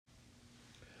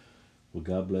Well,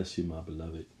 God bless you, my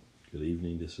beloved. Good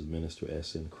evening. This is Minister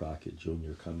S.N. Crockett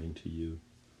Jr. coming to you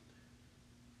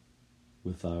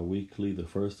with the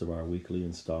first of our weekly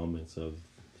installments of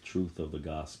the truth of the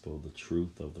gospel, the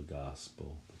truth of the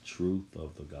gospel, the truth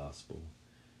of the gospel.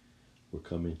 We're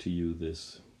coming to you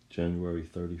this January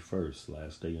 31st,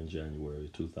 last day in January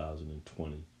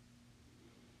 2020.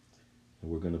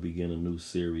 And we're going to begin a new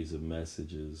series of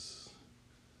messages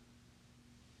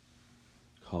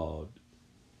called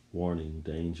Warning,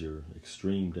 Danger,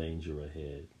 Extreme Danger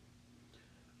Ahead.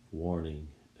 Warning,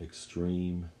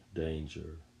 Extreme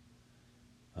Danger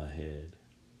Ahead.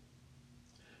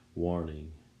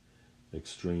 Warning,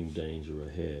 Extreme Danger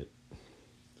Ahead.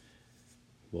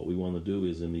 What we want to do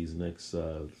is in these next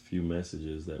few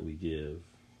messages that we give,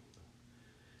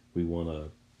 we want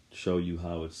to show you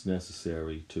how it's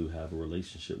necessary to have a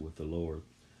relationship with the Lord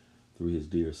through His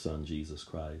dear Son, Jesus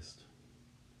Christ.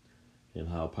 And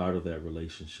how part of that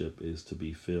relationship is to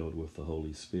be filled with the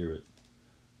Holy Spirit,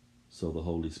 so the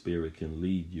Holy Spirit can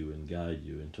lead you and guide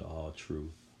you into all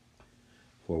truth.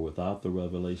 For without the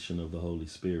revelation of the Holy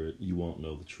Spirit, you won't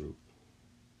know the truth.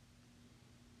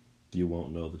 You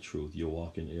won't know the truth. You'll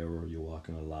walk in error. You'll walk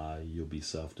in a lie. You'll be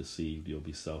self-deceived. You'll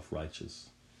be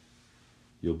self-righteous.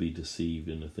 You'll be deceived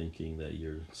into thinking that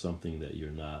you're something that you're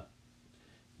not.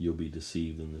 You'll be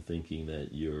deceived into thinking that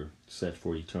you're set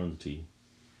for eternity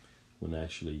when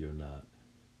actually you're not.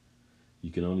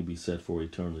 You can only be set for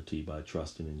eternity by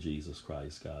trusting in Jesus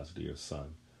Christ, God's dear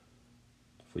Son,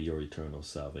 for your eternal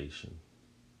salvation.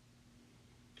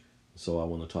 So I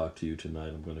want to talk to you tonight.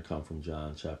 I'm going to come from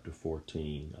John chapter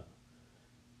 14.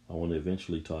 I want to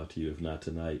eventually talk to you, if not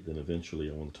tonight, then eventually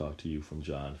I want to talk to you from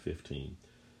John 15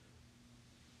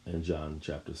 and John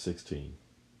chapter 16.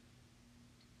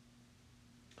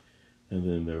 And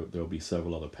then there'll be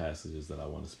several other passages that I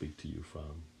want to speak to you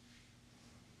from.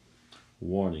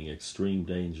 Warning, extreme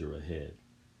danger ahead.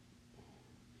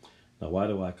 Now, why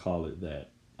do I call it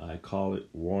that? I call it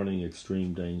warning,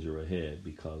 extreme danger ahead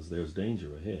because there's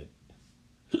danger ahead.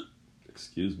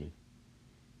 Excuse me.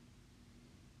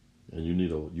 And you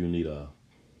need a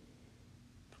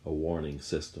warning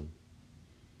system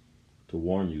to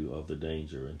warn you of the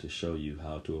danger and to show you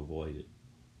how to avoid it.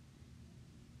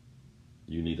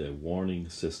 You need a warning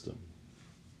system.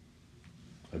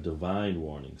 A divine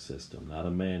warning system, not a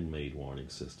man-made warning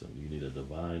system. You need a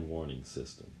divine warning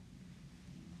system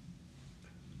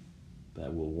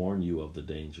that will warn you of the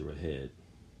danger ahead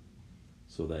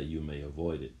so that you may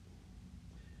avoid it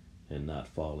and not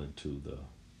fall into the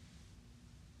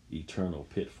eternal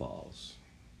pitfalls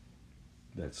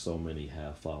that so many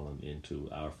have fallen into,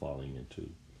 are falling into,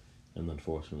 and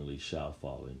unfortunately shall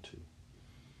fall into.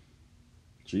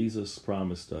 Jesus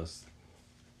promised us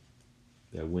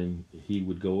that when He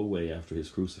would go away after His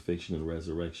crucifixion and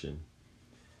resurrection,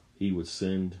 He would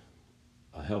send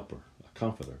a helper, a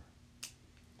comforter,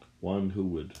 one who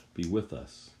would be with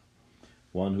us,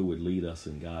 one who would lead us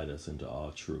and guide us into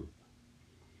all truth,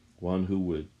 one who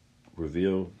would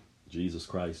reveal Jesus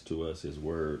Christ to us, His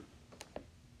Word,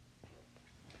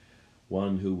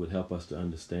 one who would help us to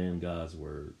understand God's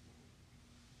Word,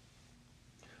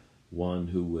 one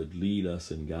who would lead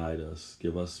us and guide us,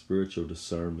 give us spiritual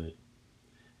discernment,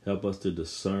 help us to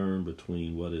discern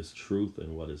between what is truth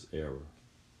and what is error.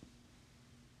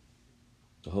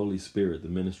 The Holy Spirit, the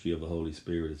ministry of the Holy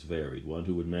Spirit is varied. One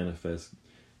who would manifest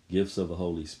gifts of the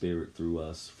Holy Spirit through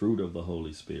us, fruit of the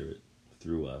Holy Spirit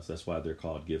through us. That's why they're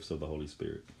called gifts of the Holy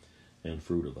Spirit and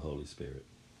fruit of the Holy Spirit,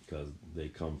 because they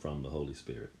come from the Holy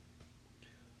Spirit.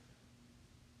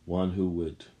 One who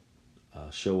would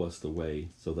show us the way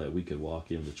so that we could walk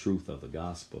in the truth of the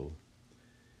gospel.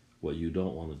 What you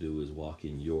don't want to do is walk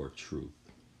in your truth.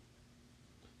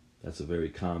 That's a very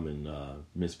common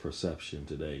misperception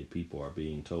today. People are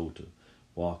being told to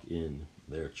walk in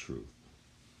their truth.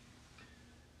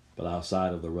 But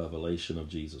outside of the revelation of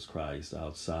Jesus Christ,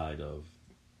 outside of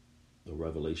the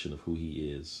revelation of who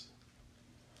He is,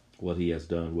 what He has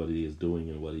done, what He is doing,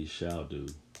 and what He shall do,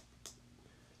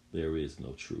 there is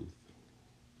no truth.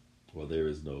 Or there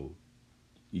is no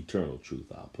eternal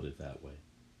truth, I'll put it that way.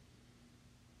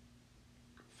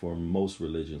 For most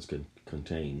religions can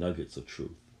contain nuggets of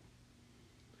truth.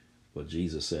 But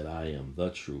Jesus said, I am the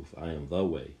truth, I am the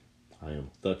way, I am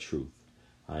the truth,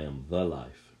 I am the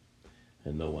life,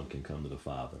 and no one can come to the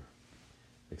Father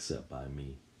except by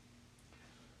me.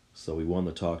 So we want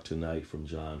to talk tonight from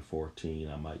John 14.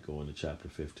 I might go into chapter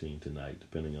 15 tonight,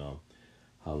 depending on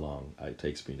how long it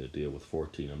takes me to deal with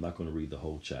 14. I'm not going to read the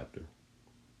whole chapter.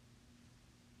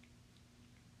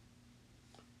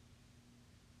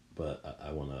 But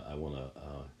I want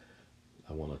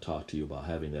to talk to you about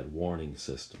having that warning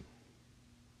system.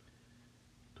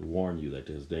 to warn you that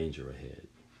there's danger ahead.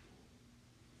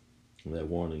 And that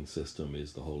warning system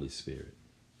is the Holy Spirit.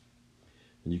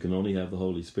 And you can only have the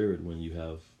Holy Spirit when you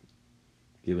have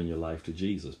given your life to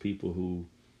Jesus. People who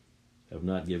have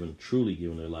not truly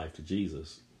given their life to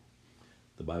Jesus,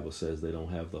 the Bible says they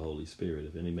don't have the Holy Spirit.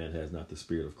 If any man has not the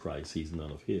Spirit of Christ, he's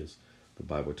none of his. The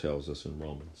Bible tells us in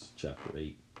Romans chapter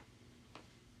 8.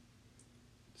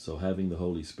 So having the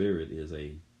Holy Spirit is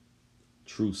a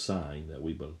true sign that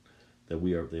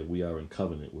we are in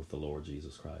covenant with the Lord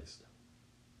Jesus Christ.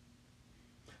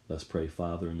 Let's pray.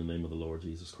 Father, in the name of the Lord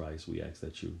Jesus Christ, we ask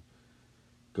that you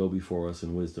go before us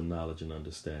in wisdom, knowledge, and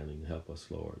understanding. Help us,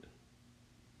 Lord.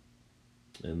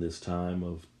 In this time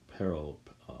of peril,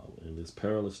 in this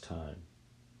perilous time,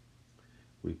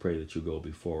 we pray that you go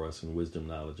before us in wisdom,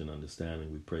 knowledge, and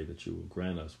understanding. We pray that you will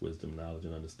grant us wisdom, knowledge,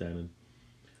 and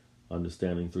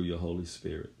understanding through your Holy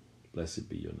Spirit. Blessed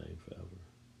be your name forever.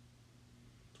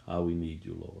 How we need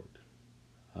you, Lord.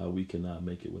 How we cannot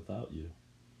make it without you.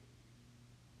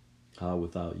 How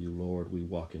without you, Lord, we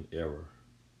walk in error.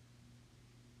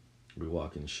 We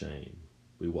walk in shame.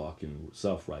 We walk in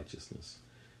self-righteousness.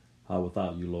 How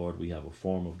without you, Lord, we have a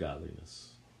form of godliness,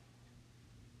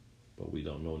 but we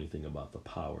don't know anything about the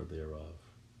power thereof.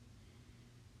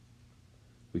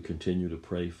 We continue to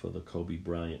pray for the Kobe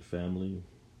Bryant family.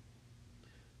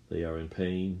 They are in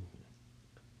pain,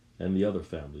 and the other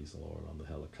families, Lord, on the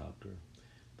helicopter.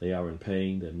 They are in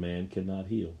pain that man cannot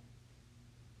heal.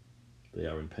 They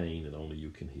are in pain that only you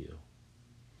can heal.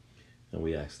 And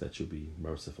we ask that you be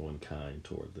merciful and kind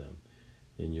toward them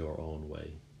in your own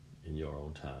way, in your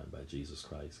own time, by Jesus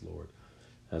Christ, Lord.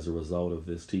 As a result of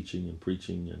this teaching and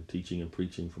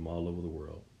preaching from all over the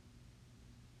world,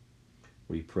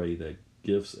 we pray that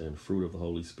gifts and fruit of the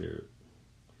Holy Spirit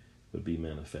would be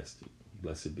manifested.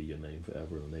 Blessed be your name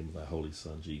forever. In the name of thy Holy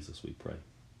Son, Jesus, we pray.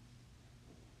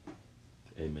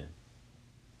 Amen.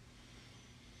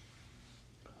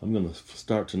 I'm going to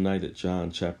start tonight at John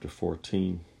chapter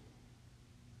 14.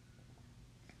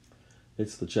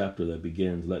 It's the chapter that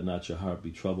begins, let not your heart be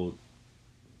troubled.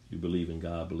 You believe in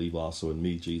God, believe also in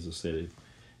me. Jesus said,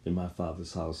 in my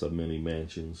Father's house are many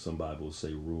mansions. Some Bibles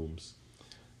say rooms.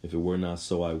 If it were not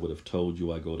so, I would have told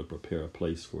you I go to prepare a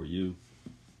place for you.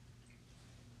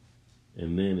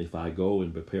 And then if I go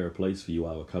and prepare a place for you,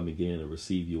 I will come again and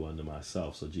receive you unto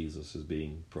myself. So Jesus is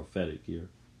being prophetic here.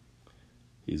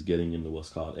 He's getting into what's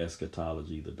called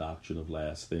eschatology, the doctrine of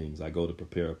last things. I go to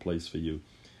prepare a place for you.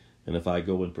 And if I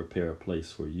go and prepare a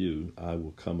place for you, I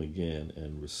will come again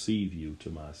and receive you to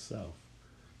myself.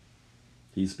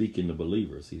 He's speaking to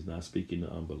believers. He's not speaking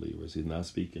to unbelievers. He's not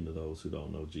speaking to those who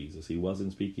don't know Jesus. He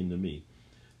wasn't speaking to me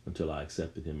until I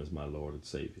accepted him as my Lord and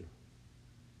Savior.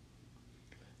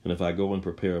 And if I go and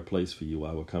prepare a place for you,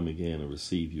 I will come again and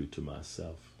receive you to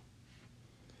myself.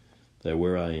 That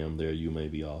where I am, there you may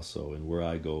be also, and where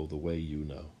I go, the way you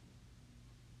know.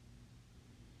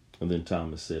 And then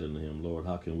Thomas said unto him, Lord,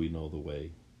 how can we know the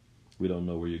way? We don't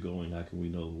know where you're going. How can we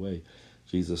know the way?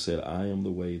 Jesus said, I am the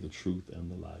way, the truth,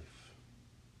 and the life.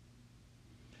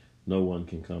 No one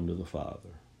can come to the Father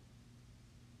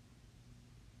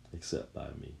except by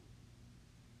me.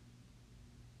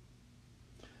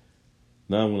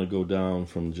 Now I'm going to go down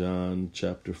from John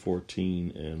chapter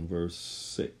 14 and verse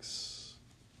 6.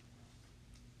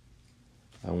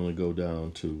 I want to go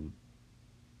down to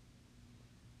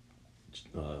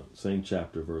same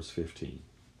chapter, verse 15.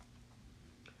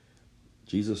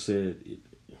 Jesus said,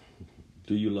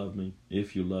 do you love me?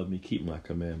 If you love me, keep my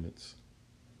commandments.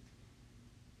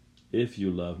 If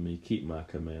you love me, keep my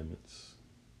commandments.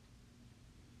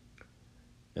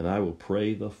 And I will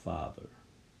pray the Father.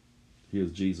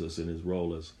 Here's Jesus in his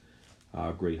role as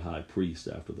our great high priest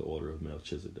after the order of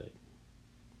Melchizedek.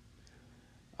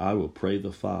 I will pray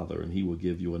the Father, and he will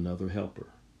give you another helper,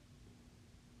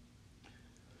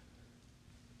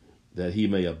 that he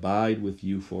may abide with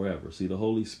you forever. See, the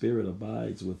Holy Spirit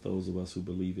abides with those of us who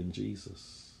believe in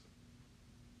Jesus.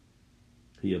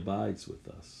 He abides with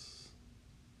us.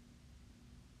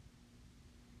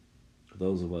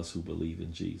 Those of us who believe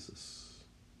in Jesus.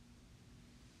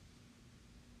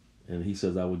 And he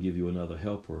says, I will give you another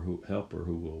helper who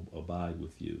will abide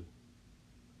with you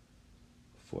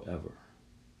forever.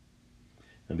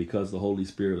 And because the Holy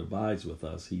Spirit abides with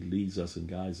us, he leads us and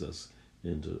guides us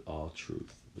into all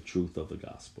truth, the truth of the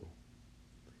gospel.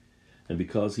 And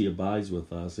because he abides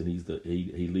with us and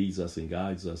he leads us and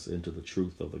guides us into the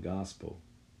truth of the gospel,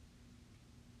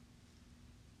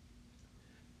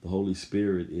 the Holy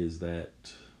Spirit is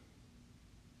that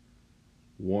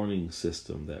warning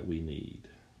system that we need.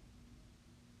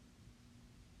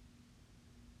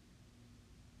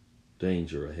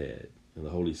 Danger ahead. And the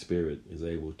Holy Spirit is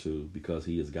able to, because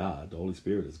he is God, the Holy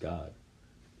Spirit is God.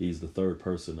 He's the third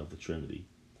person of the Trinity.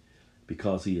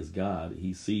 Because he is God,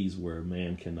 he sees where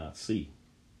man cannot see.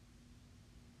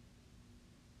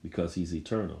 Because he's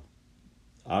eternal.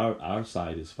 Our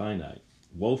sight is finite,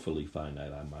 woefully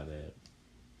finite, I might add.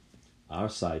 Our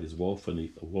sight is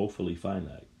woefully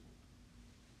finite.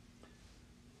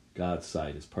 God's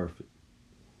sight is perfect.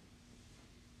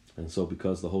 And so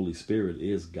because the Holy Spirit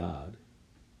is God,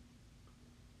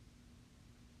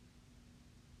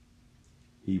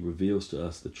 he reveals to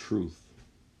us the truth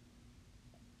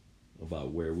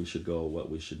about where we should go, what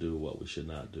we should do, what we should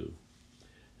not do.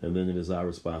 And then it is our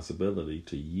responsibility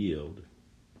to yield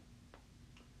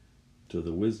to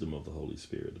the wisdom of the Holy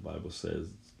Spirit. The Bible says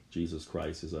Jesus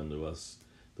Christ is unto us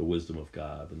the wisdom of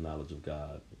God, the knowledge of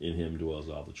God. In him dwells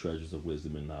all the treasures of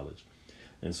wisdom and knowledge.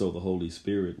 And so the Holy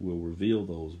Spirit will reveal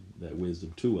that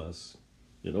wisdom to us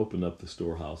and open up the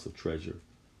storehouse of treasure,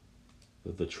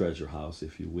 the treasure house,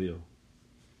 if you will.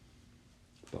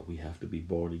 But we have to be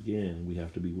born again. We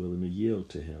have to be willing to yield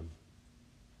to him.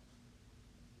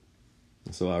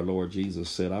 And so our Lord Jesus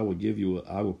said, I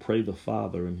will pray the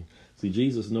Father. And see,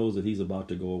 Jesus knows that he's about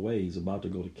to go away. He's about to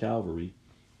go to Calvary.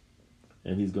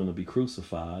 And he's going to be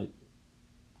crucified.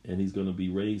 And he's going to be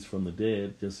raised from the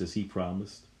dead, just as he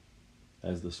promised,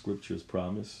 as the scriptures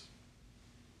promise.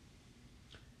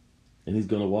 And he's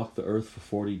going to walk the earth for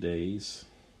 40 days.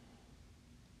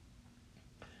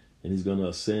 And he's going to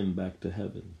ascend back to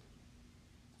heaven.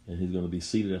 And he's going to be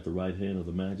seated at the right hand of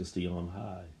the Majesty on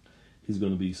high. He's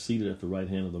going to be seated at the right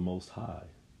hand of the Most High.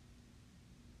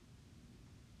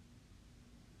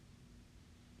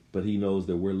 But he knows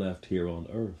that we're left here on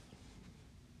earth.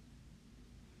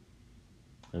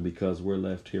 And because we're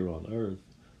left here on earth,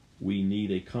 we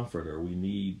need a comforter. We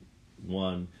need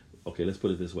one. Okay, let's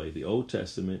put it this way. The Old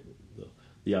Testament,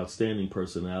 the outstanding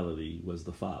personality was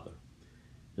the Father.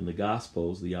 In the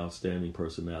Gospels, the outstanding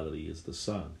personality is the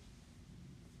Son,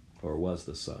 or was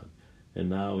the Son. And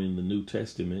now in the New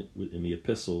Testament, in the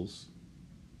epistles,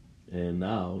 and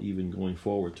now even going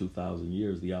forward 2,000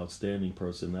 years, the outstanding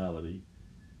personality,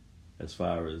 as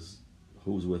far as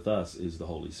who's with us, is the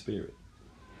Holy Spirit.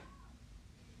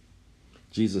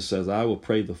 Jesus says, I will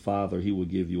pray the Father, he will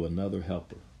give you another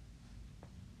helper,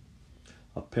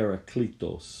 a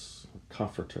parakletos, a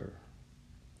comforter.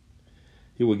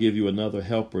 He will give you another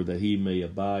helper that he may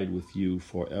abide with you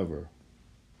forever.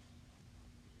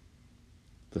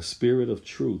 The Spirit of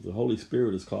truth. The Holy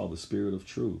Spirit is called the Spirit of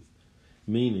truth,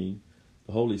 meaning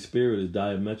the Holy Spirit is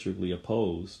diametrically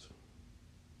opposed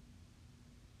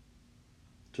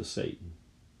to Satan,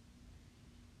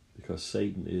 because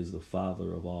Satan is the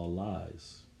father of all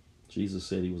lies. Jesus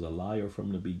said he was a liar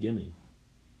from the beginning.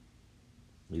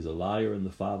 He's a liar and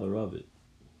the father of it.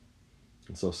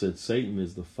 And so since Satan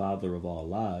is the father of all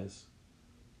lies,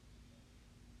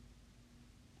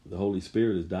 the Holy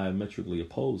Spirit is diametrically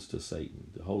opposed to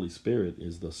Satan. The Holy Spirit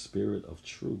is the Spirit of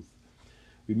truth.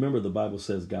 Remember, the Bible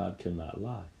says God cannot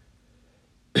lie.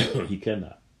 He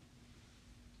cannot.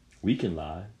 We can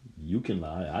lie. You can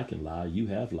lie. I can lie. You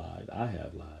have lied. I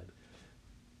have lied.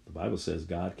 The Bible says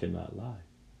God cannot lie.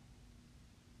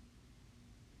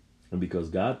 And because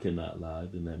God cannot lie,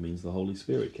 then that means the Holy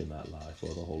Spirit cannot lie, for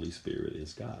the Holy Spirit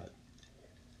is God.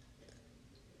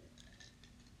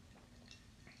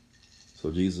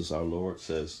 So Jesus, our Lord,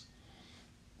 says,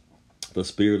 the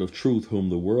Spirit of truth whom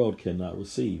the world cannot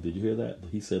receive. Did you hear that?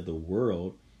 He said the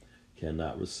world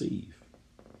cannot receive.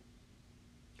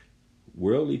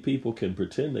 Worldly people can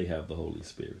pretend they have the Holy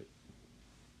Spirit,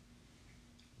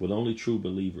 but only true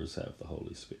believers have the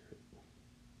Holy Spirit.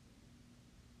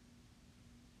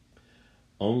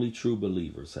 Only true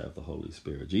believers have the Holy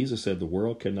Spirit. Jesus said the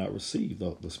world cannot receive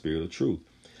the Spirit of truth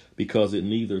because it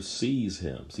neither sees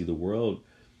him. See, the world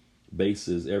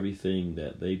bases everything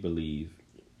that they believe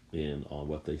in on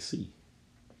what they see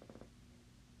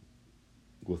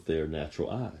with their natural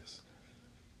eyes,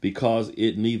 because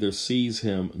it neither sees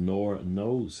him nor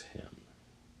knows him,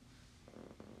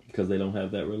 because they don't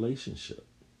have that relationship.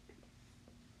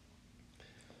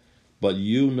 But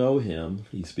you know him,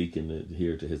 he's speaking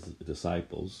here to his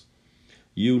disciples,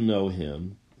 you know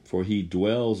him, for he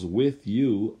dwells with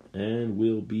you and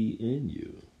will be in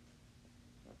you.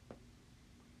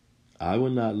 I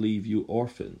will not leave you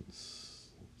orphans.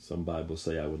 Some Bibles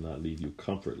say I will not leave you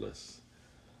comfortless.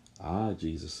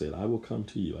 Jesus said, I will come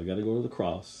to you. I got to go to the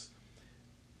cross.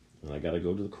 And I got to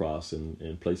go to the cross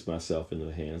and place myself into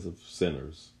the hands of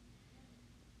sinners.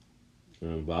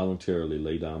 And voluntarily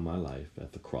lay down my life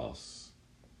at the cross.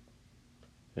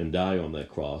 And die on that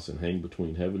cross and hang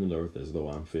between heaven and earth as though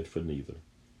I'm fit for neither.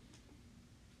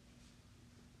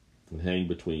 and hang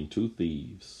between two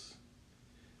thieves.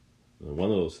 And one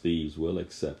of those thieves will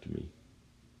accept me.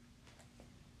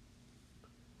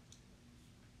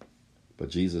 But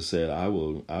Jesus said, I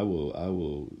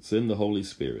will send the Holy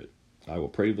Spirit. I will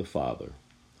pray to the Father,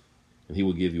 and he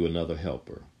will give you another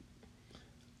helper,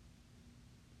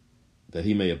 that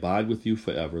he may abide with you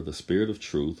forever, the Spirit of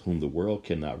truth, whom the world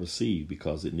cannot receive,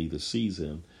 because it neither sees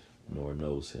him nor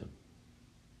knows him.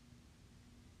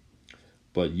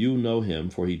 But you know him,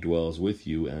 for he dwells with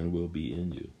you and will be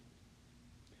in you.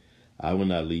 I will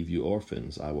not leave you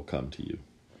orphans. I will come to you.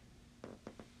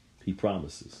 He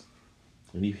promises.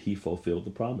 And he fulfilled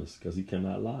the promise, because he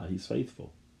cannot lie. He's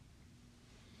faithful.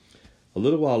 A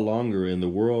little while longer, and the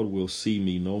world will see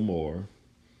me no more.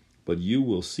 But you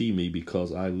will see me,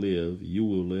 because I live. You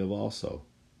will live also.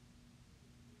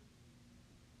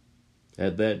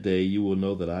 At that day you will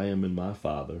know that I am in my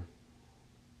Father,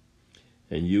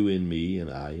 and you in me,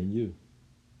 and I in you.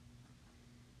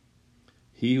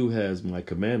 He who has my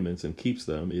commandments and keeps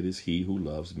them, it is he who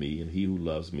loves me, and he who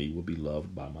loves me will be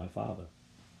loved by my Father.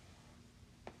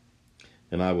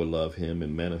 And I will love him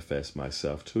and manifest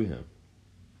myself to him.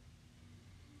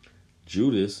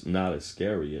 Judas, not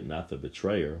Iscariot, not the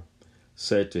betrayer,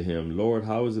 said to him, Lord,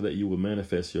 how is it that you will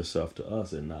manifest yourself to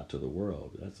us and not to the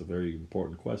world? That's a very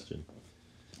important question.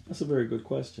 That's a very good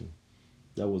question.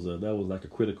 That was like a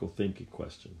critical thinking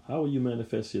question. How will you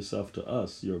manifest yourself to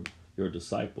us, your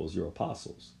disciples, your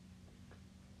apostles,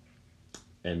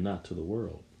 and not to the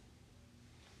world?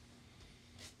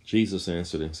 Jesus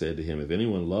answered and said to him, if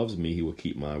anyone loves me, he will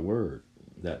keep my word.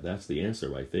 That's the answer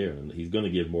right there. And he's going to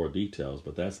give more details,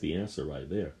 but that's the answer right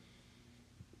there.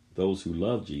 Those who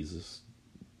love Jesus,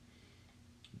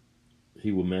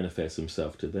 he will manifest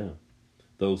himself to them.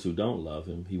 Those who don't love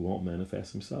him, he won't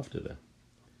manifest himself to them.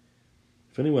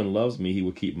 If anyone loves me, he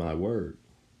will keep my word.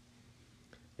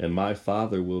 And my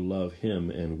Father will love him,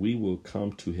 and we will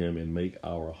come to him and make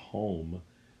our home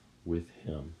with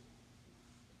him.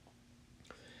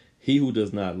 He who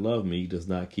does not love me does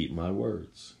not keep my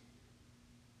words.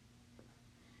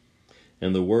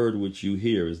 And the word which you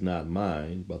hear is not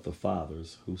mine, but the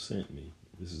Father's who sent me.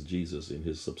 This is Jesus in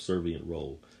his subservient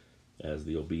role as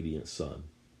the obedient Son.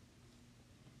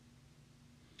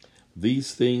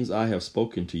 These things I have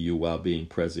spoken to you while being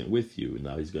present with you.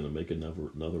 Now he's going to make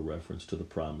another reference to the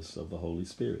promise of the Holy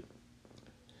Spirit.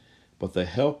 But the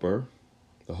Helper,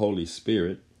 the Holy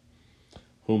Spirit,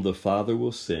 whom the Father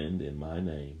will send in my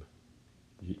name.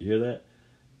 You hear that?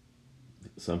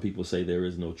 Some people say there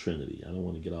is no Trinity. I don't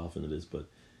want to get off into this, but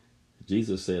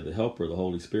Jesus said the Helper, the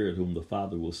Holy Spirit, whom the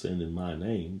Father will send in my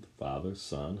name, the Father,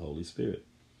 Son, Holy Spirit.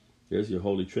 There's your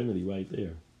Holy Trinity right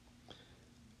there.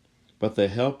 But the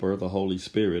Helper, the Holy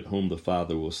Spirit, whom the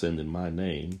Father will send in my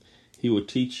name, he will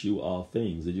teach you all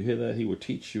things. Did you hear that? He will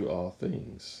teach you all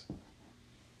things.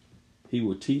 He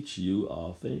will teach you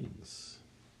all things.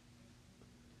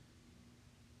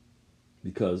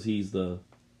 Because he's the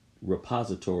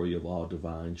repository of all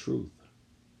divine truth.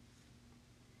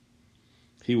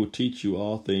 He will teach you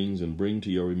all things and bring to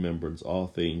your remembrance all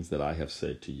things that I have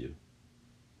said to you.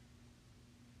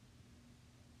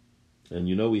 And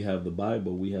you know we have the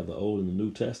Bible, we have the Old and the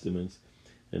New Testaments,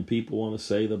 and people want to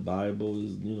say the Bible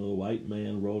is, the white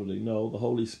man wrote it. No, the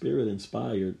Holy Spirit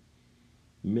inspired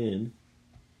men,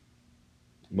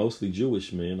 mostly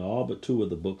Jewish men. All but 2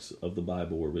 of the books of the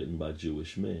Bible were written by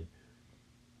Jewish men.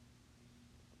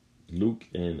 Luke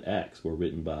and Acts were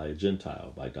written by a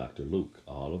Gentile, by Dr. Luke.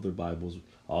 All other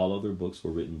books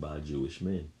were written by Jewish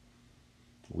men.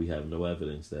 We have no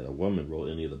evidence that a woman wrote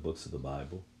any of the books of the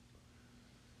Bible.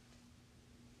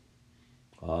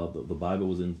 The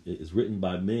Bible is written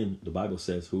by men, the Bible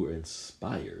says, who are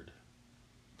inspired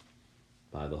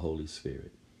by the Holy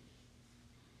Spirit.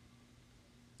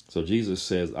 So Jesus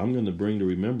says, I'm going to bring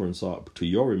to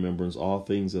your remembrance all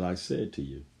things that I said to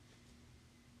you.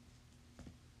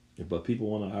 But people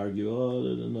want to argue,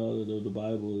 the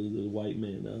Bible is the white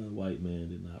man. No, the white man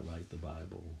did not write the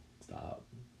Bible. Stop.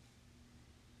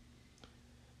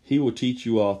 He will teach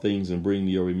you all things and bring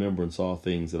to your remembrance all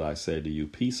things that I said to you.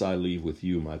 Peace I leave with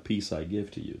you, my peace I give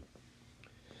to you.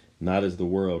 Not as the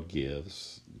world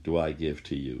gives, do I give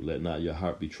to you. Let not your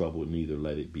heart be troubled, neither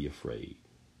let it be afraid.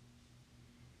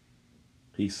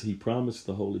 He promised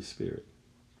the Holy Spirit.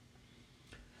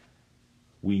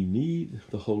 We need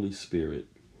the Holy Spirit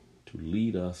to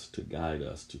lead us, to guide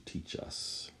us, to teach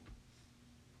us.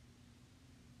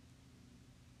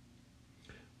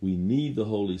 We need the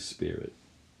Holy Spirit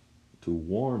to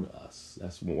warn us.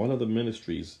 That's one of the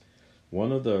ministries.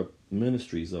 One of the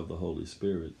ministries of the Holy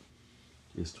Spirit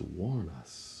is to warn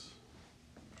us.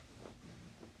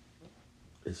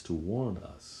 It's to warn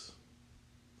us.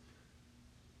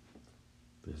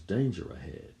 There's danger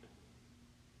ahead.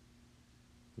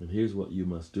 And here's what you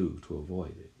must do to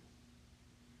avoid it.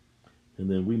 And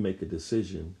then we make a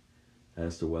decision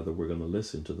as to whether we're going to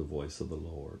listen to the voice of the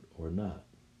Lord or not.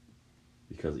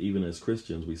 Because even as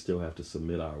Christians, we still have to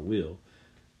submit our will.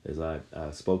 As I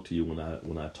spoke to you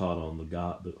when I taught on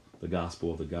the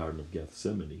gospel of the Garden of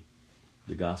Gethsemane,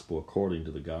 the gospel according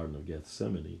to the Garden of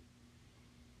Gethsemane,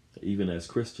 even as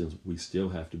Christians, we still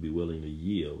have to be willing to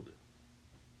yield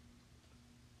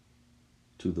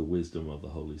to the wisdom of the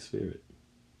Holy Spirit.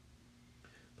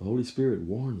 The Holy Spirit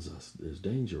warns us there's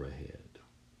danger ahead.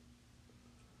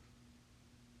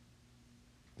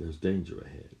 There's danger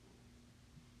ahead.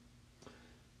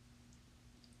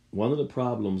 One of the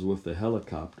problems with the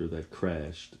helicopter that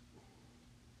crashed,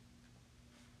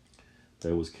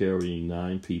 that was carrying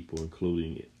 9 people,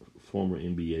 including former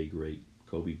NBA great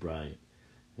Kobe Bryant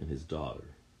and his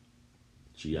daughter,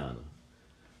 Gianna.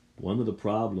 One of the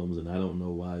problems, and I don't know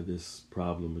why this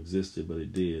problem existed, but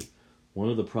it did. One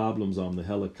of the problems on the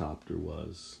helicopter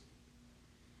was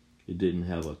it didn't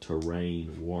have a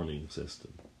terrain warning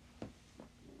system.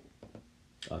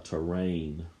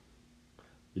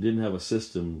 It didn't have a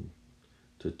system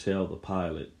to tell the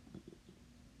pilot,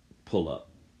 pull up.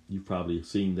 You've probably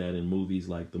seen that in movies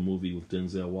like the movie with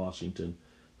Denzel Washington,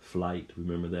 Flight.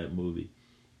 Remember that movie?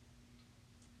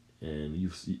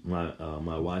 And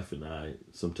my wife and I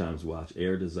sometimes watch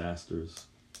air disasters.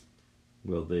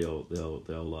 Well, they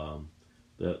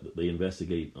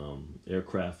investigate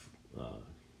aircraft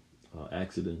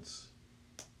accidents,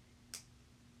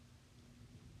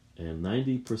 and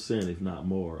 90%, if not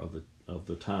more, of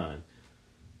the time,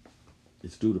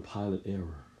 it's due to pilot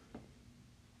error.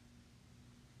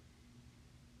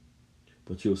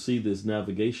 But you'll see this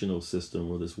navigational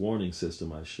system, or this warning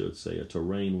system, I should say, a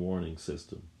terrain warning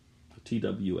system, a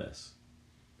TWS.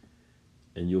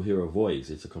 And you'll hear a voice.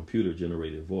 It's a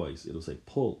computer-generated voice. It'll say,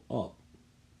 pull up,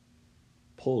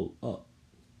 pull up,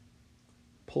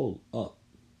 pull up,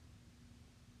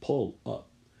 pull up,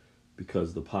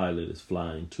 because the pilot is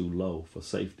flying too low for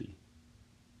safety.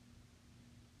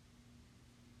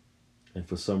 And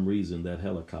for some reason, that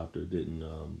helicopter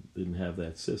didn't have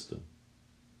that system.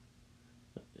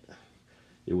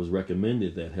 It was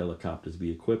recommended that helicopters be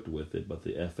equipped with it, but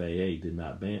the FAA did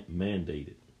not mandate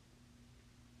it.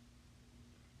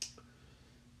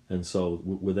 And so,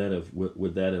 would that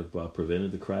have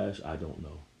prevented the crash? I don't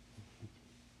know.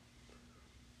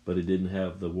 But it didn't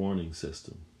have the warning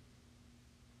system.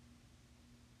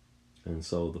 And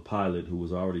so the pilot, who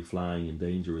was already flying in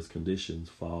dangerous conditions,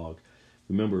 fog.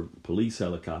 Remember, police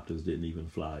helicopters didn't even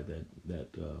fly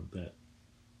that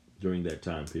during that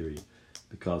time period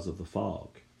because of the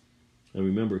fog. And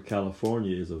remember,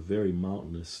 California is a very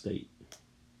mountainous state,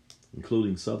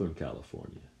 including Southern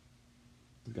California.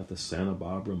 You've got the Santa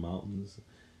Barbara Mountains.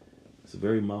 It's a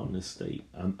very mountainous state.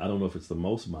 I don't know if it's the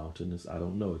most mountainous. I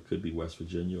don't know. It could be West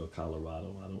Virginia or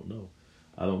Colorado. I don't know.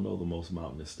 I don't know the most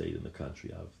mountainous state in the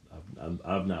country.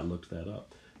 I've not looked that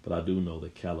up. But I do know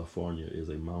that California is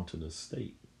a mountainous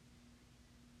state.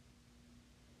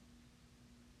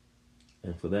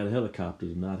 And for that helicopter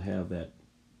to not have that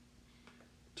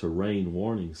terrain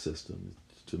warning system,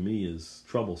 to me, is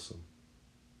troublesome.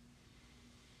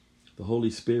 The Holy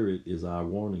Spirit is our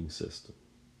warning system.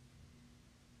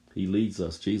 He leads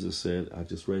us. Jesus said, I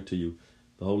just read to you,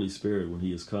 the Holy Spirit, when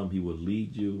he has come, he will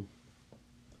lead you.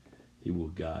 He will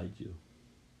guide you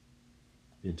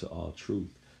into all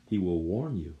truth. He will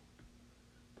warn you.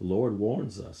 The Lord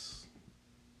warns us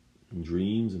in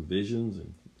dreams and visions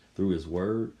and through his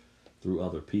word, through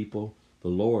other people. The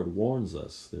Lord warns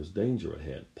us there's danger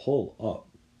ahead. Pull up.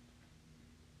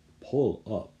 Pull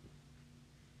up.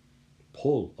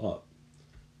 Pull up.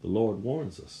 The Lord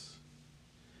warns us.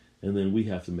 And then we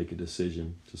have to make a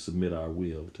decision to submit our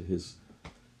will to his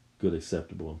good,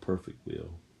 acceptable, and perfect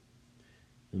will.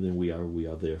 And then we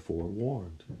are therefore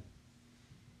warned.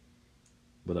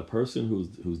 But a person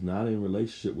who's not in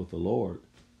relationship with the Lord,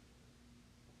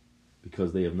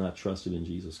 because they have not trusted in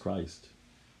Jesus Christ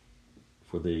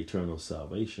for their eternal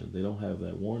salvation, they don't have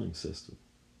that warning system.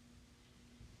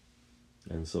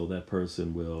 And so that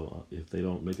person will, if they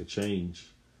don't make a change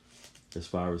as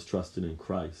far as trusting in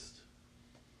Christ,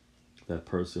 that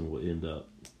person will end up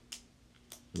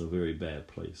in a very bad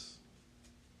place,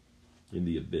 in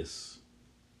the abyss.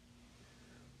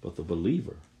 But the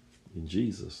believer in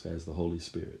Jesus has the Holy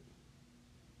Spirit.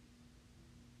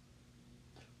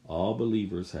 All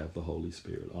believers have the Holy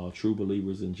Spirit. All true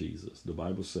believers in Jesus. The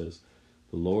Bible says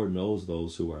the Lord knows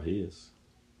those who are his.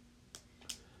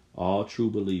 All true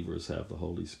believers have the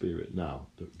Holy Spirit. Now,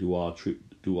 do all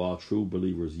true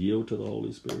believers yield to the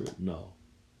Holy Spirit? No.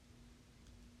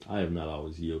 I have not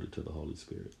always yielded to the Holy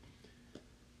Spirit.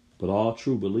 But all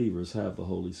true believers have the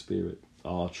Holy Spirit.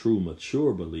 All true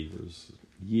mature believers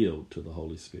yield to the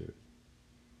Holy Spirit.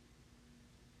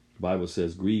 The Bible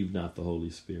says, grieve not the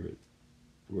Holy Spirit,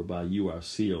 whereby you are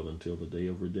sealed until the day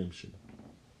of redemption.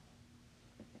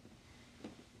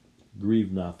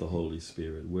 Grieve not the Holy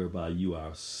Spirit, whereby you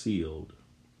are sealed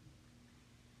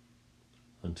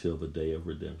until the day of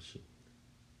redemption.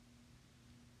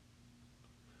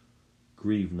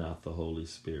 Grieve not the Holy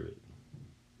Spirit,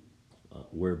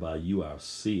 whereby you are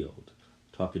sealed,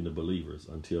 talking to believers,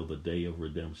 until the day of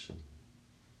redemption,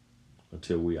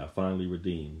 until we are finally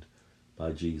redeemed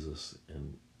by Jesus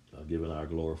and given our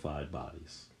glorified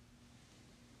bodies.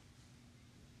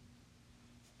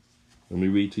 Let me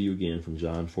read to you again from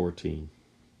John 14.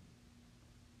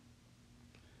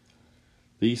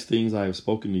 These things I have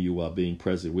spoken to you while being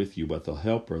present with you, but the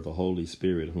Helper, the Holy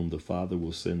Spirit, whom the Father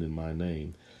will send in my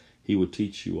name, he will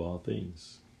teach you all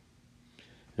things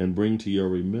and bring to your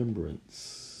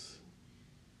remembrance.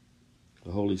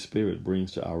 The Holy Spirit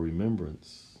brings to our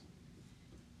remembrance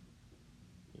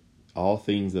all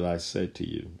things that I said to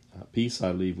you. Peace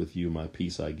I leave with you, my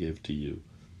peace I give to you.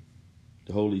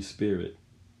 The Holy Spirit,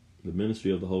 the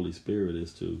ministry of the Holy Spirit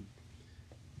is to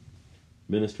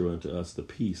minister unto us the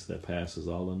peace that passes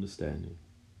all understanding.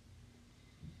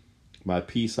 My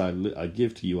peace I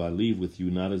give to you, I leave with you,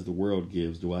 not as the world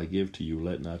gives do I give to you.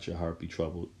 Let not your heart be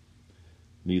troubled,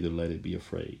 neither let it be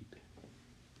afraid.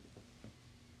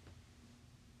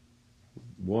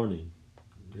 Warning,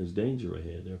 there's danger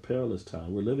ahead. There are perilous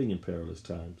times. We're living in perilous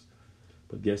times.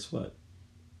 But guess what?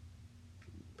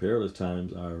 Perilous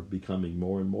times are becoming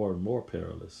more and more and more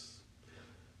perilous.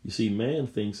 You see, man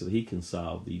thinks that he can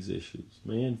solve these issues.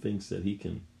 Man thinks that he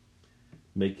can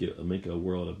make a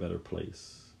world a better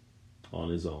place on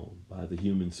his own, by the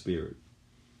human spirit,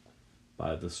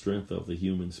 by the strength of the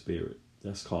human spirit.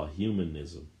 That's called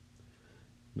humanism.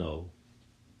 No.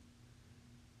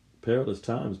 Perilous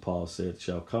times, Paul said,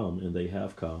 shall come, and they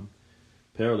have come.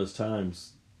 Perilous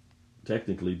times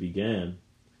technically began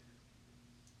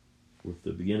with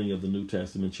the beginning of the New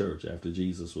Testament church after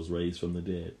Jesus was raised from the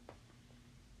dead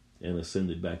and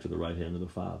ascended back to the right hand of the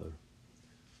Father.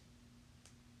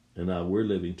 And now we're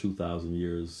living 2,000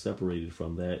 years separated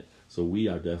from that, so we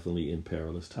are definitely in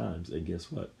perilous times. And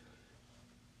guess what?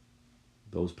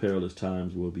 Those perilous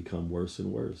times will become worse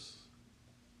and worse.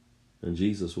 And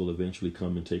Jesus will eventually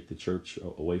come and take the church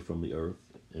away from the earth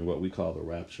in what we call the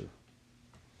rapture.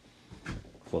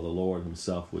 For the Lord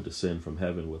himself would descend from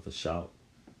heaven with a shout,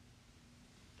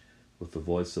 with the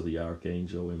voice of the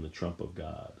archangel and the trump of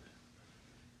God.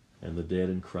 And the dead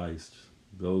in Christ,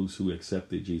 those who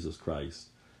accepted Jesus Christ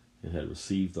and had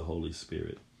received the Holy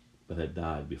Spirit, but had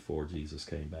died before Jesus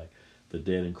came back, the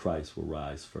dead in Christ will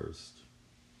rise first.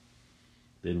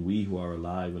 Then we who are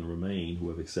alive and remain, who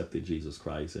have accepted Jesus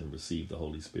Christ and received the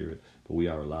Holy Spirit, but we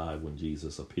are alive when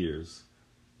Jesus appears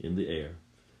in the air,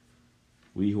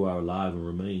 we who are alive and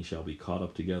remain shall be caught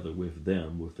up together with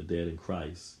them, with the dead in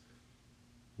Christ.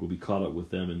 We'll be caught up with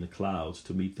them in the clouds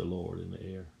to meet the Lord in the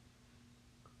air.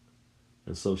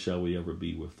 And so shall we ever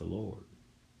be with the Lord.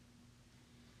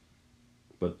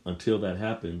 But until that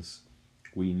happens,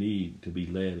 we need to be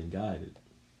led and guided,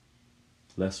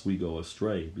 lest we go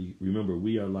astray. Remember,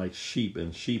 we are like sheep,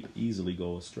 and sheep easily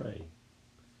go astray.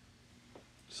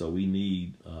 So we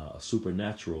need a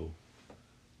supernatural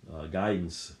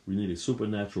guidance. We need a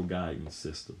supernatural guidance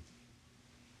system.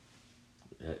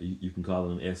 You can call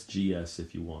it an SGS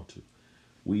if you want to.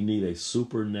 We need a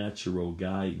supernatural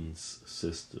guidance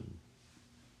system.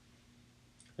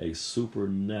 A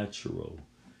supernatural.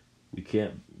 We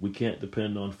can't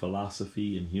depend on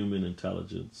philosophy and human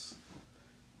intelligence.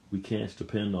 We can't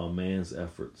depend on man's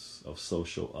efforts of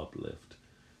social uplift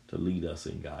to lead us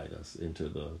and guide us into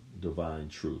the divine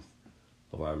truth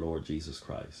of our Lord Jesus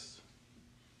Christ.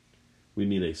 We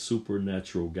need a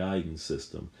supernatural guidance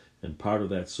system, and part of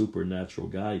that supernatural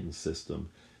guidance system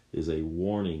is a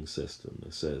warning system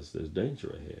that says there's danger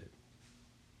ahead.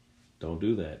 Don't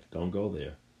do that. Don't go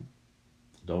there.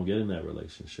 Don't get in that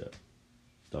relationship.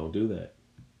 Don't do that.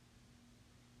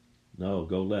 No,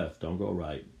 go left, don't go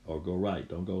right. Or go right,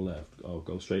 don't go left. Or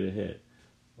go straight ahead.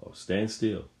 Or stand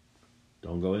still.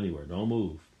 Don't go anywhere. Don't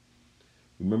move.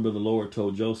 Remember the Lord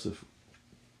told Joseph,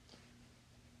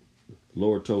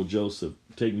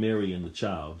 take Mary and the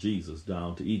child, Jesus,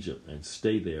 down to Egypt and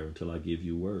stay there until I give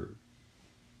you word.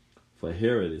 For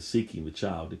Herod is seeking the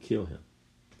child to kill him.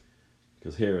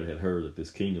 Because Herod had heard that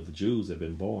this king of the Jews had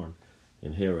been born,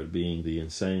 and Herod, being the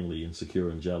insanely insecure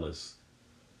and jealous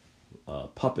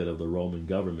puppet of the Roman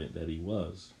government that he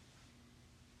was,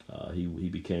 He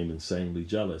became insanely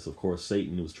jealous. Of course,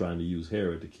 Satan was trying to use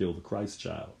Herod to kill the Christ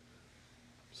child,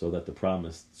 so that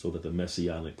the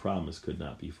messianic promise could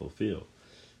not be fulfilled.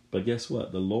 But guess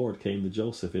what? The Lord came to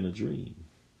Joseph in a dream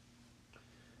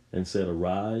and said,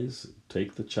 "Arise,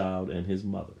 take the child and his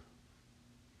mother,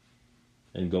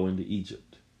 and go into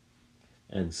Egypt,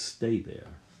 and stay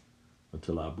there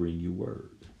until I bring you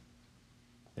word."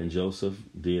 And Joseph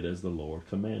did as the Lord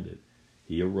commanded.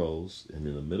 He arose, and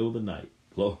in the middle of the night,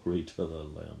 glory to the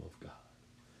Lamb of God.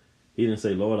 He didn't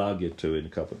say, "Lord, I'll get to it in a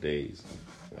couple of days.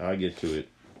 I'll get to it.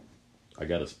 I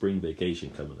got a spring vacation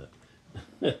coming up."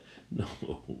 No.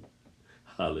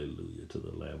 Hallelujah to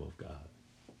the Lamb of God.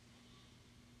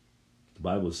 The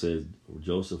Bible says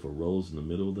Joseph arose in the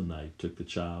middle of the night, took the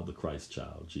child, the Christ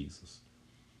child, Jesus,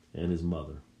 and his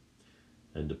mother,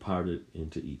 and departed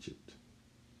into Egypt,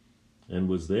 and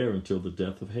was there until the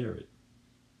death of Herod.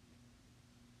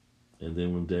 And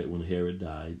then when Herod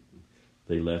died,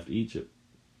 they left Egypt,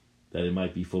 that it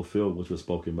might be fulfilled which was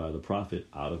spoken by the prophet,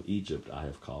 "Out of Egypt I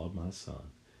have called my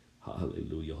son."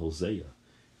 Hallelujah. Hosea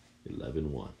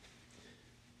 11:1.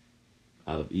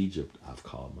 Out of Egypt I've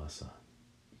called my son.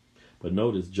 But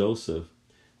notice Joseph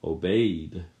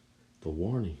obeyed the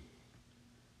warning.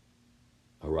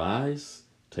 Arise,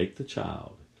 take the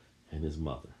child and his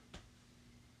mother,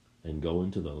 and go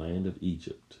into the land of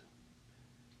Egypt,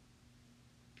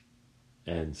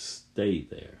 and stay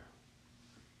there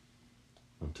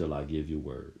until I give you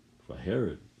word. For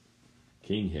Herod,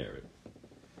 King Herod,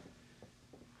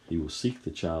 he will seek the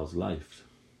child's life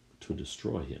to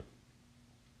destroy him.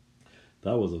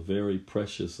 That was a very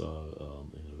precious, that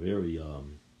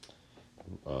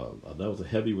was a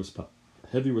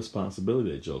heavy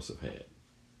responsibility that Joseph had.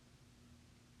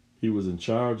 He was in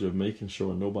charge of making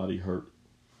sure nobody hurt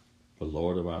the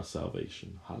Lord of our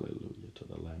salvation. Hallelujah to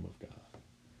the Lamb of God.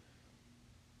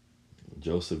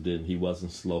 Joseph he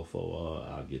wasn't slowful.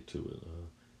 I'll get to it.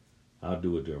 I'll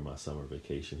do it during my summer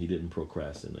vacation. He didn't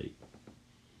procrastinate.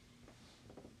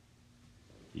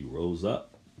 He rose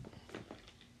up.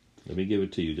 Let me give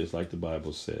it to you just like the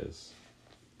Bible says.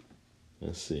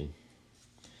 Let's see.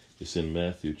 It's in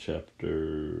Matthew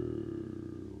chapter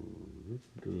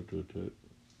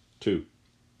 2.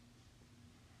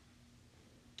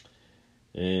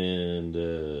 And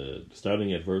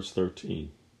starting at verse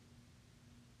 13.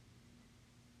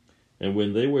 And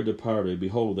when they were departed,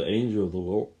 behold, the angel of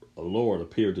the Lord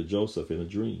appeared to Joseph in a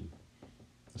dream.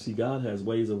 See, God has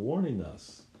ways of warning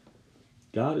us.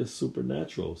 God is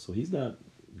supernatural, so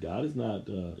God is not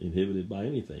inhibited by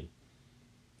anything.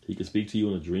 He can speak to you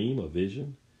in a dream, a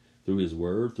vision, through his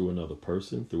word, through another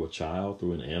person, through a child,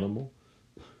 through an animal,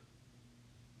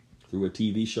 through a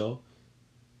TV show.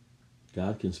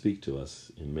 God can speak to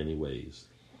us in many ways.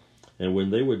 And when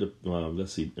they were,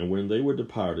 when they were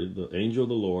departed, the angel of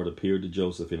the Lord appeared to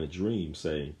Joseph in a dream,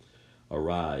 saying,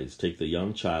 "Arise, take the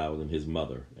young child and his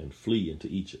mother, and flee into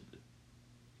Egypt,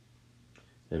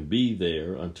 and be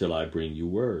there until I bring you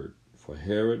word. For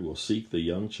Herod will seek the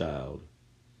young child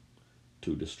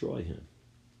to destroy him."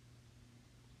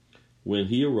 When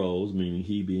he arose, meaning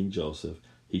he being Joseph,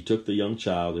 he took the young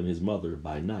child and his mother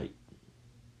by night,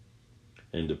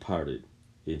 and departed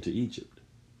into Egypt,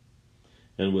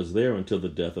 and was there until the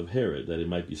death of Herod, that it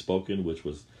might be fulfilled, which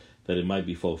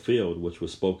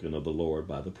was spoken of the Lord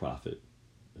by the prophet.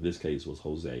 In this case was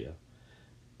Hosea,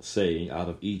 saying, "Out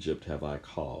of Egypt have I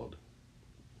called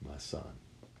my son."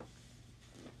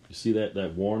 You see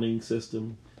that warning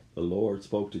system? The Lord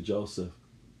spoke to Joseph,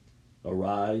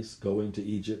 "Arise, go into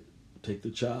Egypt, take the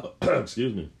child,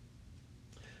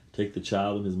 take the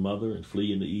child and his mother and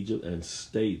flee into Egypt and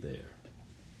stay there."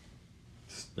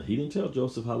 He didn't tell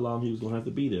Joseph how long he was going to have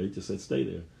to be there. He just said, "Stay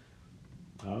there.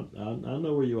 I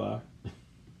know where you are."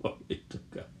 Glory to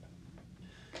God.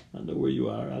 I know where you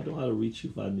are. I know how to reach you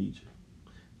if I need you.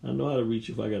 I know how to reach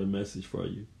you if I got a message for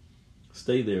you.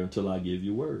 Stay there until I give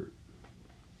you word.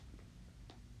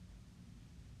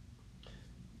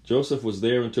 Joseph was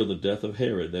there until the death of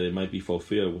Herod, that it might be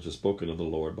fulfilled which was spoken of the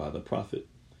Lord by the prophet,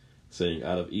 saying,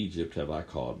 "Out of Egypt have I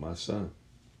called my son."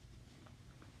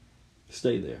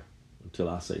 Stay there until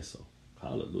I say so.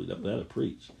 Hallelujah. That'll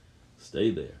preach. Stay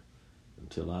there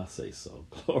until I say so.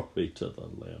 Glory to the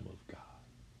Lamb of God.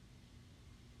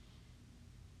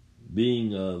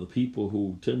 Being the people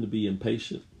who tend to be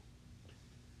impatient,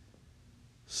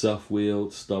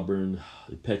 self-willed, stubborn,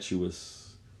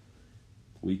 impetuous,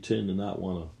 we tend to not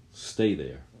want to stay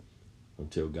there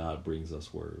until God brings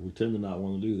us word. We tend to not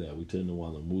want to do that. We tend to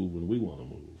want to move when we want to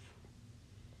move.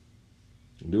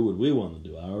 And do what we want to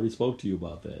do. I already spoke to you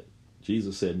about that.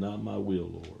 Jesus said, "Not my will,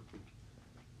 Lord,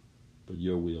 but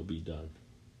your will be done."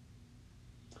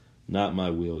 Not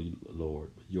my will, Lord,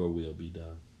 but your will be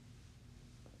done.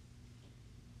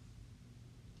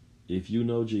 If you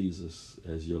know Jesus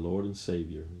as your Lord and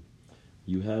Savior,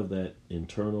 you have that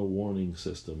internal warning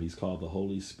system. He's called the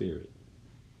Holy Spirit.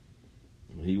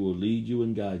 He will lead you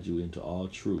and guide you into all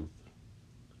truth.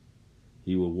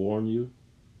 He will warn you.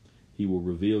 He will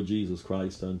reveal Jesus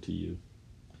Christ unto you.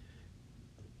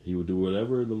 He will do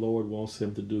whatever the Lord wants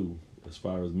him to do as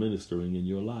far as ministering in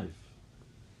your life.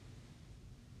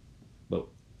 But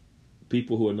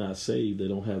people who are not saved, they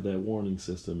don't have that warning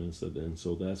system. And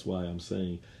so that's why I'm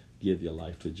saying, give your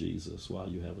life to Jesus while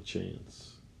you have a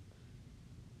chance.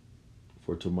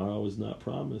 For tomorrow is not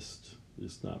promised.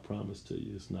 It's not promised to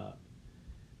you.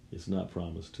 It's not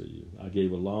promised to you. I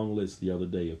gave a long list the other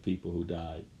day of people who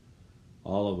died.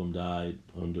 All of them died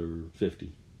under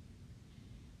 50.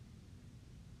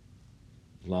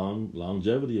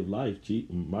 Longevity of life.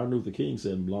 Martin Luther King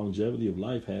said longevity of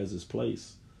life has its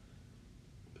place.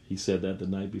 He said that the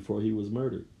night before he was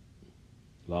murdered.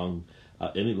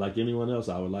 Like anyone else,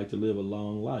 I would like to live a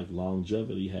long life.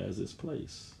 Longevity has its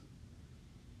place.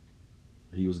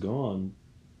 He was gone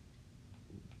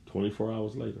 24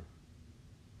 hours later.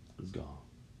 He's gone.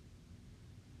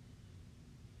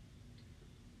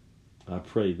 I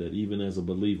pray that even as a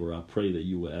believer, I pray that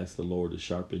you will ask the Lord to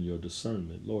sharpen your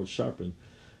discernment. Lord, sharpen.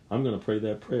 I'm going to pray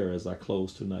that prayer as I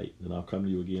close tonight, and I'll come to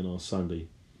you again on Sunday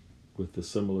with a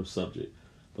similar subject.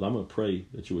 But I'm going to pray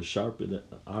that you will sharpen it.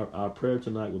 Our prayer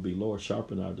tonight will be, Lord,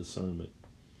 sharpen our discernment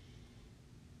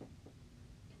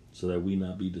so that we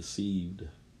not be deceived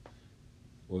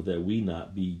or that we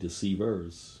not be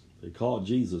deceivers. They called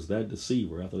Jesus that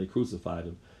deceiver after they crucified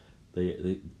him.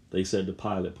 They said to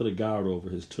Pilate, put a guard over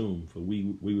his tomb, for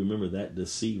we remember that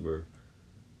deceiver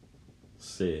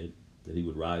said that he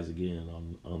would rise again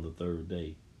on the third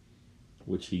day,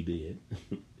 which he did.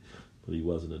 But he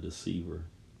wasn't a deceiver.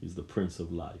 He's the Prince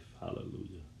of Life.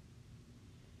 Hallelujah.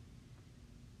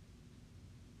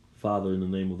 Father, in the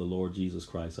name of the Lord Jesus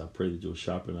Christ, I pray that you'll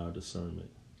sharpen our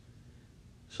discernment.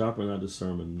 Sharpen our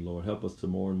discernment, Lord. Help us to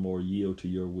more and more yield to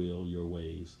your will, your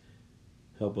ways.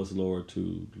 Help us, Lord,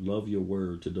 to love your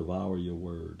word, to devour your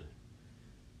word.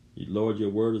 Lord, your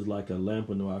word is like a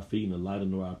lamp unto our feet and a light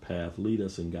unto our path. Lead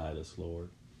us and guide us, Lord.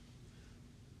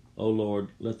 Oh, Lord,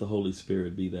 let the Holy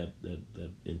Spirit be that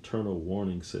internal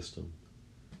warning system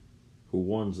who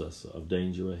warns us of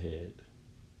danger ahead.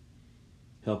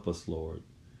 Help us, Lord.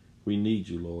 We need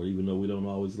you, Lord, even though we don't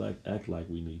always act like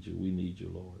we need you. We need you,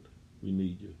 Lord. We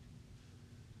need you.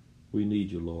 We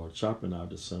need you, Lord. Sharpen our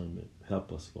discernment.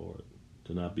 Help us, Lord,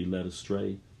 to not be led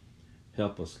astray.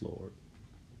 Help us, Lord,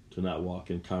 to not walk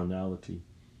in carnality.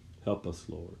 Help us,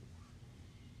 Lord,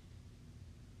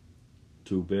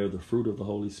 to bear the fruit of the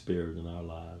Holy Spirit in our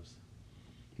lives.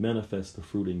 Manifest the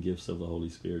fruit and gifts of the Holy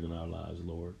Spirit in our lives,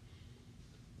 Lord,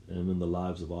 and in the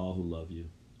lives of all who love you.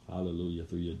 Hallelujah,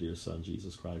 through your dear Son,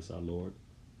 Jesus Christ, our Lord.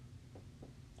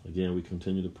 Again, we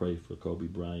continue to pray for Kobe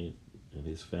Bryant and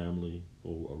his family,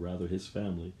 or rather his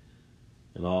family,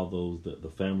 and all those, the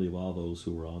family of all those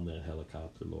who were on that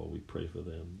helicopter, Lord. We pray for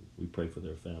them. We pray for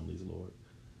their families, Lord.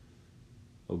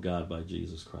 Oh God, by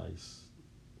Jesus Christ,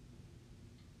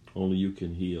 only you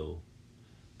can heal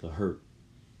the hurt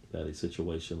that a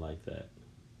situation like that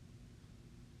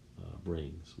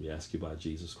brings. We ask you by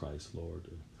Jesus Christ, Lord,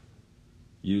 to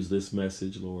use this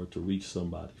message, Lord, to reach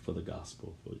somebody for the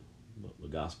gospel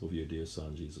of your dear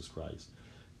Son, Jesus Christ,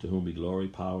 to whom be glory,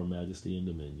 power, majesty, and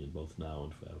dominion, both now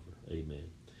and forever. Amen.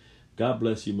 God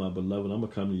bless you, my beloved. I'm going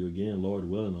to come to you again, Lord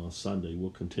willing, on Sunday. We'll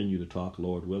continue to talk,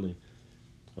 Lord willing,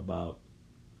 about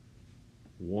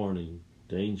warning,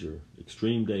 danger,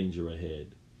 extreme danger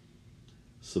ahead,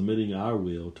 submitting our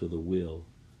will to the will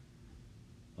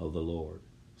of the Lord,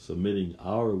 submitting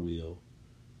our will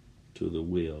to the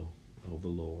will of the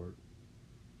Lord.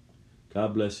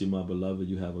 God bless you, my beloved.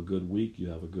 You have a good week. You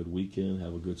have a good weekend.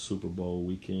 Have a good Super Bowl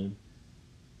weekend.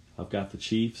 I've got the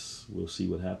Chiefs. We'll see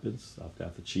what happens. I've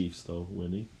got the Chiefs though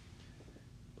winning,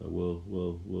 but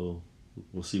we'll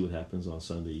see what happens on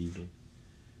Sunday evening.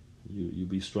 You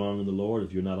be strong in the Lord.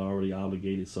 If you're not already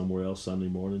obligated somewhere else Sunday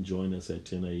morning, join us at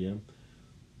 10 a.m.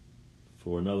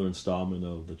 for another installment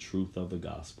of the truth of the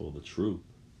gospel, the truth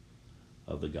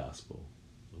of the gospel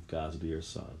of God's dear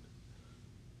Son.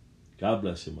 God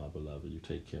bless you, my beloved. You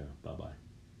take care. Bye-bye.